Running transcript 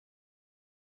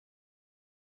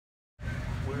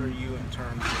where are you in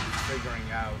terms of figuring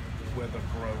out whether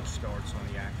Breaux starts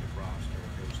on the active roster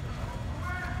or goes to the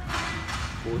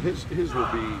Well, his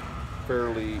will be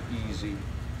fairly easy,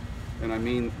 and I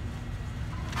mean,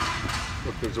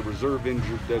 look, there's a reserve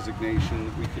injured designation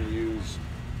that we can use.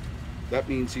 That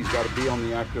means he's got to be on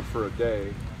the active for a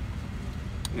day,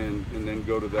 and then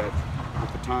go to that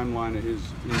with the timeline of his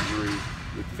injury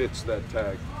that fits that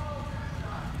tag.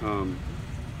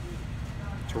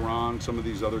 Tehran, some of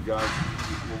these other guys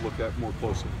we'll look at more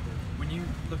closely. When you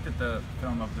looked at the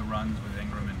film of the runs with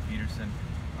Ingram and Peterson,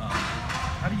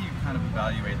 how do you kind of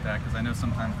evaluate that? Because I know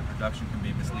sometimes the production can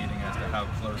be misleading as to how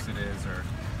close it is, or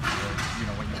you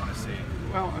know what you want to see.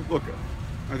 Well, look,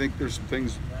 I think there's some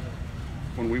things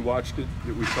when we watched it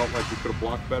that we felt like we could have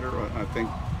blocked better. I think,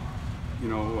 you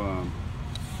know,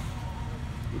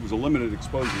 it was a limited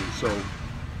exposure, so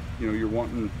you know you're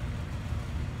wanting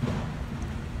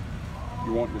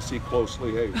to see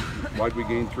closely. Hey, why'd we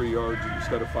gain 3 yards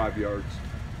instead of 5 yards?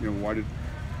 You know, why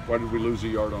did we lose a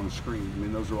yard on the screen? I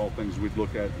mean, those are all things we'd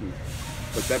look at.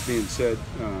 But that being said,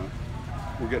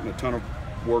 we're getting a ton of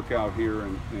work out here,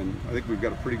 and I think we've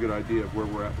got a pretty good idea of where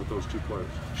we're at with those two players.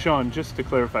 Sean, just to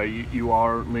clarify, you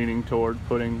are leaning toward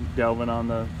putting Delvin on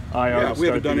the IR? Yeah, we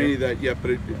haven't done any of that yet,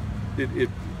 but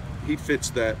he fits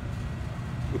that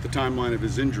with the timeline of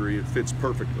his injury. It fits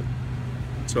perfectly.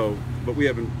 So, but we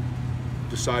haven't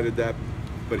decided that.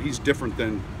 But he's different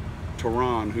than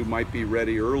Tehran, who might be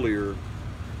ready earlier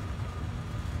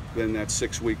than that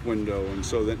 6-week window, and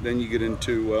so then you get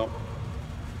into, well,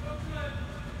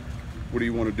 what do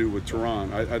you want to do with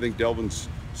Tehran? I think Delvin's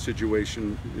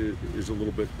situation is a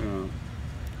little bit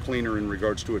cleaner in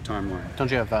regards to a timeline. Don't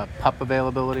you have PUP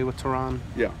availability with Tehran?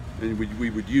 Yeah, and we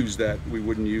would use that. We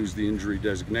wouldn't use the injury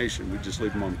designation. We'd just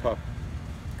leave him on PUP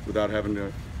without having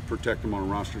to protect him on a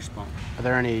roster spot. Are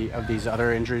there any of these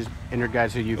other injured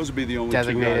guys who you've Those would be the only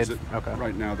designated? two guys that,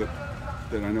 right now that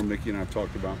I know Mickey and I have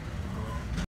talked about.